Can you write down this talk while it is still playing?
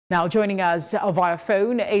Now joining us via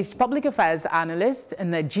phone is Public Affairs Analyst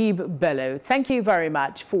Nejeeb Bello. Thank you very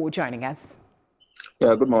much for joining us.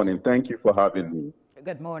 Yeah, good morning. Thank you for having me.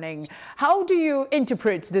 Good morning. How do you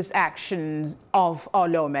interpret this action of our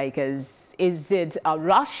lawmakers? Is it a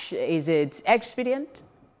rush? Is it expedient?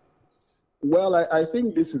 Well, I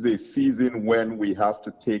think this is a season when we have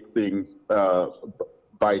to take things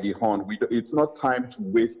by the horn. It's not time to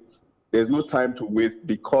waste. There's no time to waste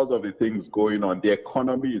because of the things going on. The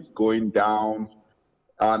economy is going down,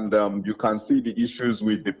 and you can see the issues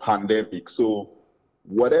with the pandemic. So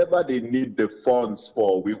whatever they need the funds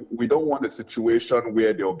for, we don't want a situation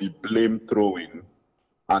where there'll be blame throwing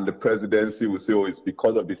and the presidency will say, oh, it's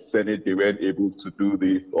because of the Senate they weren't able to do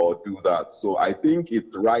this or do that. So I think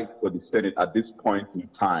it's right for the Senate at this point in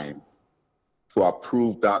time to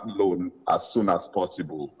approve that loan as soon as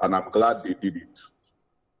possible. And I'm glad they did it.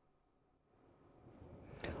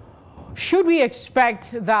 Should we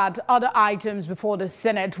expect that other items before the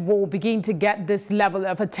Senate will begin to get this level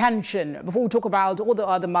of attention before we talk about all the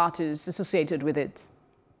other matters associated with it?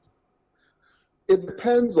 It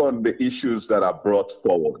depends on the issues that are brought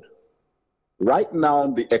forward. Right now,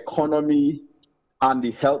 the economy and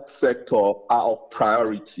the health sector are of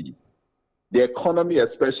priority. The economy,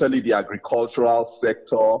 especially the agricultural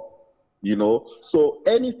sector, so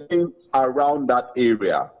anything around that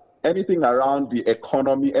area, anything around the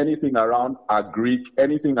economy, anything around agri,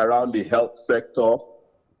 anything around the health sector,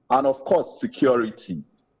 and of course, security,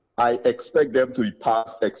 I expect them to be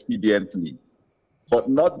passed expediently. But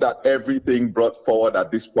not that everything brought forward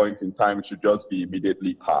at this point in time should just be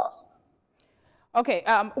immediately passed. Okay,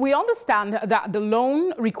 we understand that the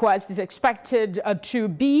loan request is expected to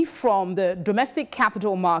be from the domestic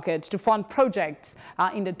capital market to fund projects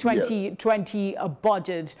in the 2020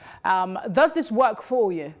 budget. Does this work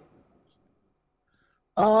for you?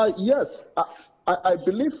 Yes, I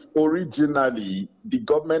believe originally the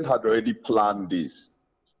government had already planned this.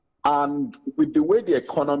 And with the way the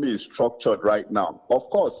economy is structured right now,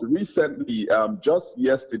 of course, recently, just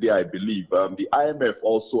yesterday, I believe, the IMF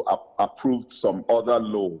also approved some other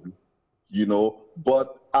loan,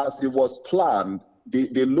 but as it was planned,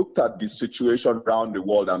 they looked at the situation around the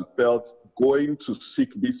world and felt going to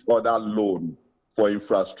seek this other loan for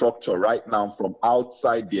infrastructure right now from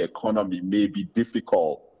outside the economy may be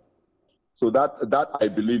difficult. So that I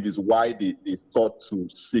believe is why they thought to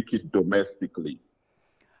seek it domestically.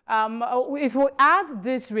 If we add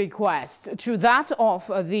this request to that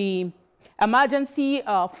of the emergency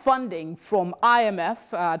funding from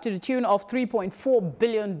IMF to the tune of $3.4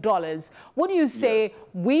 billion, would you say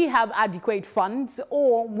we have adequate funds,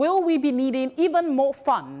 or will we be needing even more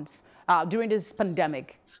funds during this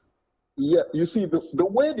pandemic? Yeah, you see, the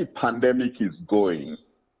way the pandemic is going,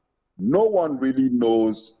 no one really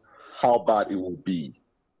knows how bad it will be.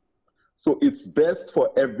 So it's best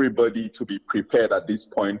for everybody to be prepared at this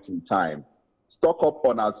point in time. Stock up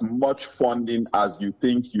on as much funding as you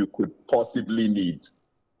think you could possibly need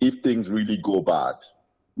if things really go bad.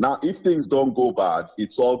 Now, if things don't go bad,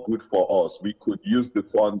 it's all good for us. We could use the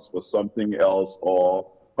funds for something else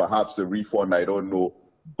or perhaps a refund, I don't know.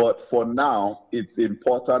 But for now, it's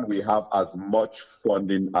important we have as much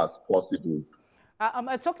funding as possible.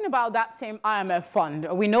 Talking about that same IMF fund,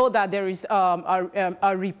 we know that there is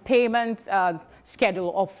a repayment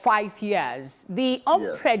schedule of 5 years. The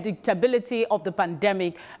unpredictability of the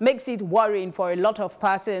pandemic makes it worrying for a lot of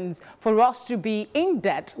persons for us to be in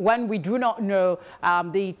debt when we do not know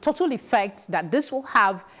the total effect that this will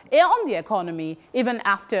have on the economy even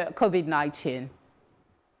after COVID-19.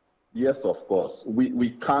 Yes, of course.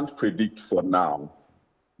 We can't predict for now.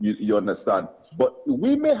 You understand? But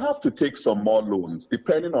we may have to take some more loans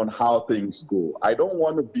depending on how things go. I don't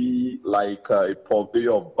want to be like a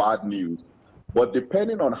purveyor of bad news, but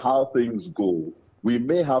depending on how things go, we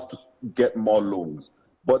may have to get more loans.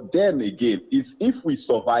 But then again, it's if we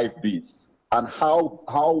survive this and how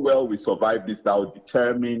well we survive this that will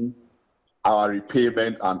determine our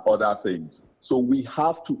repayment and other things. So we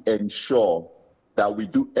have to ensure that we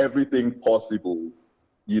do everything possible,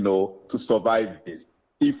 to survive this.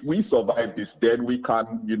 If we survive this, then we can,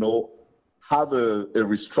 have a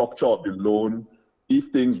restructure of the loan. If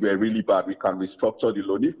things were really bad, we can restructure the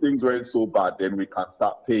loan. If things weren't so bad, then we can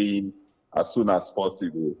start paying as soon as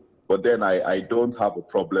possible. But then I don't have a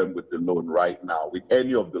problem with the loan right now, with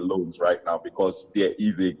any of the loans right now, because there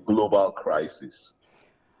is a global crisis.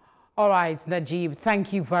 All right, Nejeeb,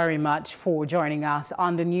 thank you very much for joining us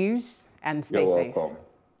on the news, and stay safe. You're welcome.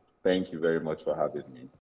 Thank you very much for having me.